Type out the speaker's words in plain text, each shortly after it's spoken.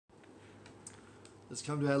Let's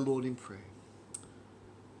come to our Lord in prayer.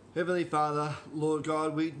 Heavenly Father, Lord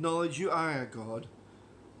God, we acknowledge you are our God.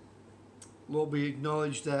 Lord, we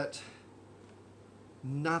acknowledge that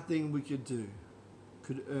nothing we could do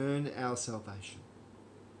could earn our salvation.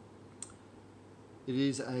 It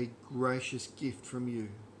is a gracious gift from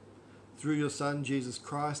you through your Son, Jesus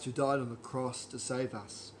Christ, who died on the cross to save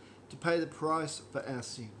us, to pay the price for our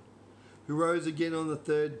sin, who rose again on the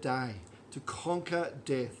third day to conquer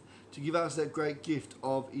death, to give us that great gift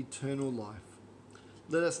of eternal life.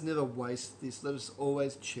 Let us never waste this. Let us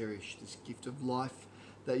always cherish this gift of life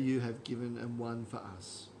that you have given and won for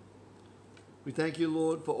us. We thank you,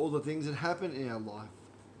 Lord, for all the things that happen in our life.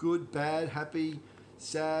 Good, bad, happy,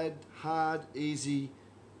 sad, hard, easy.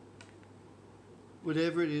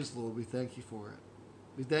 Whatever it is, Lord, we thank you for it.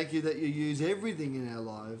 We thank you that you use everything in our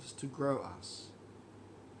lives to grow us,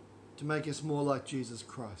 to make us more like Jesus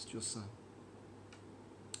Christ, your Son.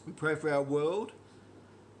 We pray for our world,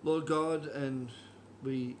 Lord God, and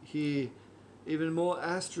we hear even more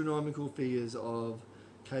astronomical figures of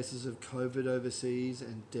cases of COVID overseas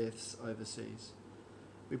and deaths overseas.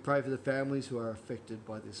 We pray for the families who are affected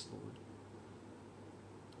by this, Lord.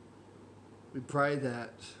 We pray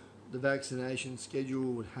that the vaccination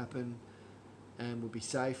schedule would happen and would be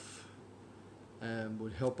safe and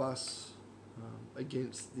would help us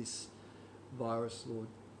against this virus, Lord.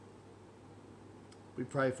 We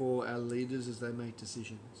pray for our leaders as they make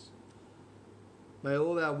decisions. May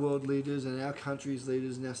all our world leaders and our country's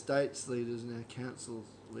leaders and our state's leaders and our council's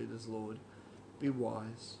leaders, Lord, be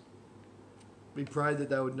wise. We pray that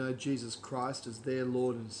they would know Jesus Christ as their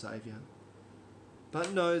Lord and Saviour,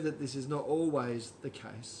 but know that this is not always the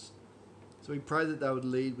case. So we pray that they would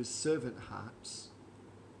lead with servant hearts.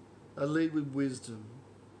 They lead with wisdom.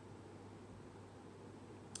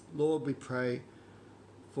 Lord, we pray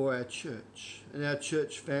for our church and our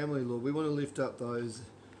church family, Lord. We want to lift up those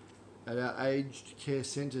at our aged care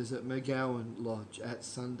centres at McGowan Lodge, at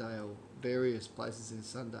Sundale, various places in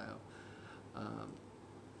Sundale,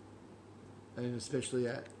 and especially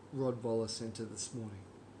at Rod Voller Centre this morning.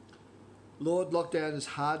 Lord, lockdown is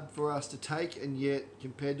hard for us to take, and yet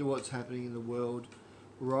compared to what's happening in the world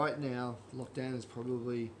right now, lockdown is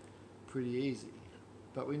probably pretty easy.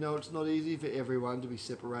 But we know it's not easy for everyone to be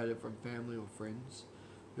separated from family or friends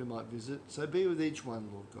who might visit. So be with each one,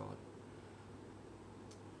 Lord God.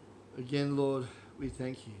 Again, Lord, we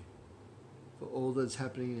thank you for all that's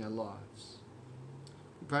happening in our lives.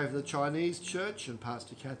 We pray for the Chinese church and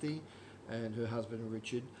Pastor Kathy and her husband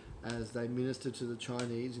Richard as they minister to the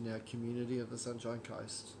Chinese in our community of the Sunshine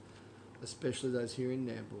Coast, especially those here in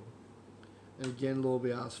Nambour. And again, Lord,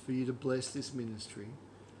 we ask for you to bless this ministry,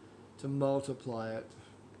 to multiply it.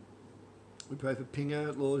 We pray for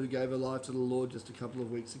Pinga, Lord, who gave her life to the Lord just a couple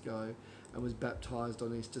of weeks ago and was baptised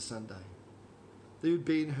on Easter Sunday. That you would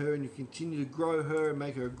be in her and you continue to grow her and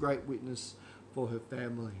make her a great witness for her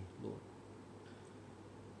family, Lord.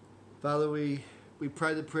 Father, we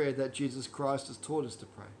pray the prayer that Jesus Christ has taught us to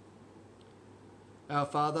pray. Our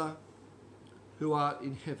Father, who art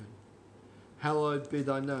in heaven, hallowed be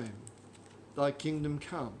thy name. Thy kingdom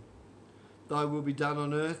come. Thy will be done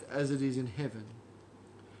on earth as it is in heaven.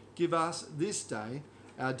 Give us this day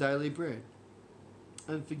our daily bread.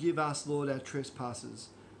 And forgive us, Lord, our trespasses,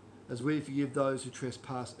 as we forgive those who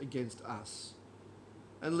trespass against us.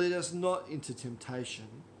 And lead us not into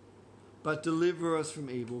temptation, but deliver us from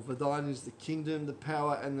evil. For thine is the kingdom, the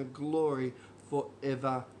power, and the glory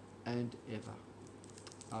forever and ever.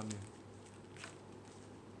 Amen.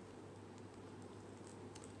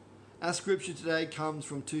 Our scripture today comes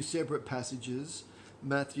from two separate passages,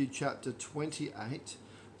 Matthew chapter 28,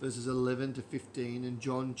 verses 11 to 15, and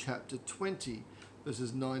John chapter 20,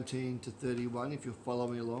 verses 19 to 31, if you're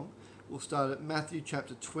following along. We'll start at Matthew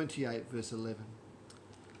chapter 28, verse 11.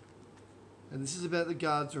 And this is about the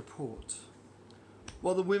guard's report.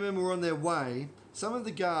 While the women were on their way, some of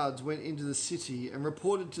the guards went into the city and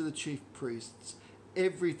reported to the chief priests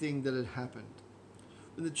everything that had happened.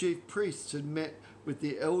 When the chief priests had met with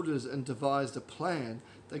the elders and devised a plan,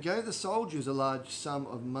 they gave the soldiers a large sum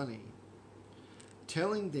of money,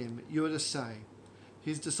 telling them, "You are to say,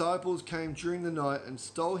 his disciples came during the night and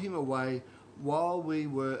stole him away while we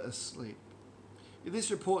were asleep. If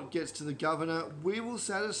this report gets to the governor, we will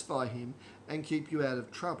satisfy him and keep you out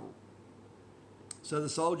of trouble." So the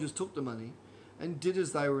soldiers took the money and did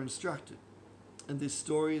as they were instructed. And this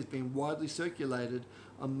story has been widely circulated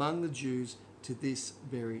among the Jews to this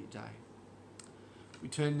very day. We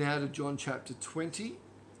turn now to John chapter 20,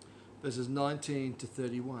 verses 19 to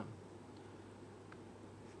 31.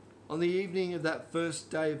 On the evening of that first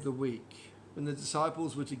day of the week, when the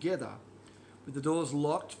disciples were together, with the doors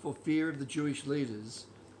locked for fear of the Jewish leaders,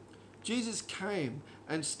 Jesus came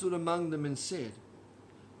and stood among them and said,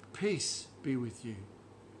 "Peace be with you."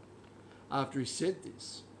 After he said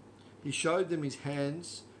this, he showed them his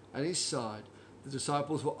hands and his side. The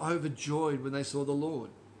disciples were overjoyed when they saw the Lord.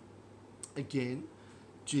 Again,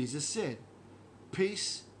 Jesus said,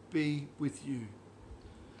 "Peace be with you.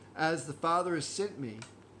 As the Father has sent me,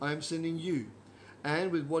 I am sending you."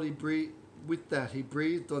 And with that he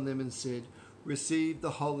breathed on them and said, "Receive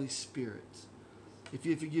the Holy Spirit. If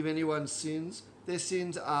you forgive anyone's sins, their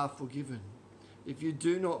sins are forgiven. If you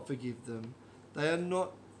do not forgive them, they are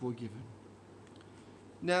not forgiven."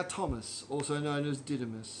 Now Thomas, also known as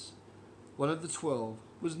Didymus, one of the 12,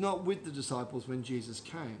 was not with the disciples when Jesus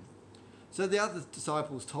came. So the other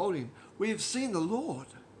disciples told him, "We have seen the Lord."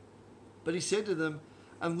 But he said to them,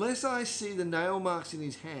 "Unless I see the nail marks in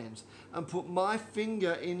his hands and put my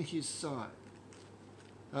finger in his side,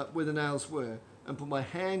 where the nails were, and put my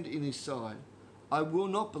hand in his side, I will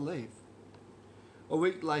not believe." A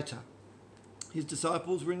week later, his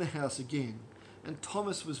disciples were in the house again, and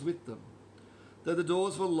Thomas was with them. Though the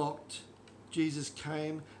doors were locked, Jesus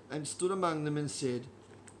came and stood among them and said,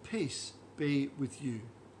 "Peace be with you."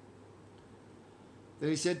 Then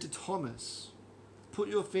he said to Thomas, "Put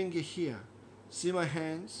your finger here. See my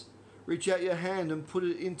hands? Reach out your hand and put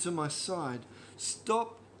it into my side.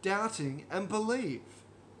 Stop doubting and believe."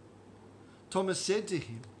 Thomas said to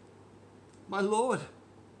him, "My Lord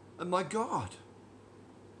and my God."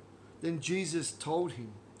 Then Jesus told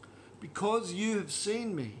him, "Because you have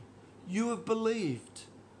seen me, you have believed.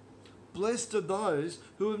 Blessed are those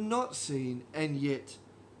who have not seen and yet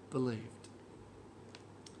believed."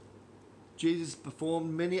 Jesus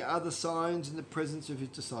performed many other signs in the presence of his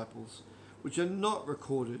disciples, which are not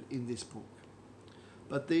recorded in this book.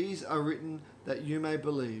 But these are written that you may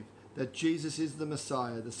believe that Jesus is the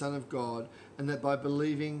Messiah, the Son of God, and that by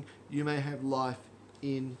believing you may have life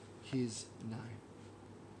in his name.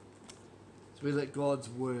 So we let God's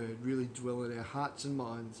word really dwell in our hearts and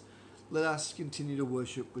minds. Let us continue to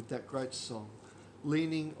worship with that great song,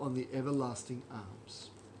 "Leaning on the Everlasting Arms."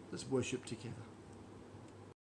 Let's worship together.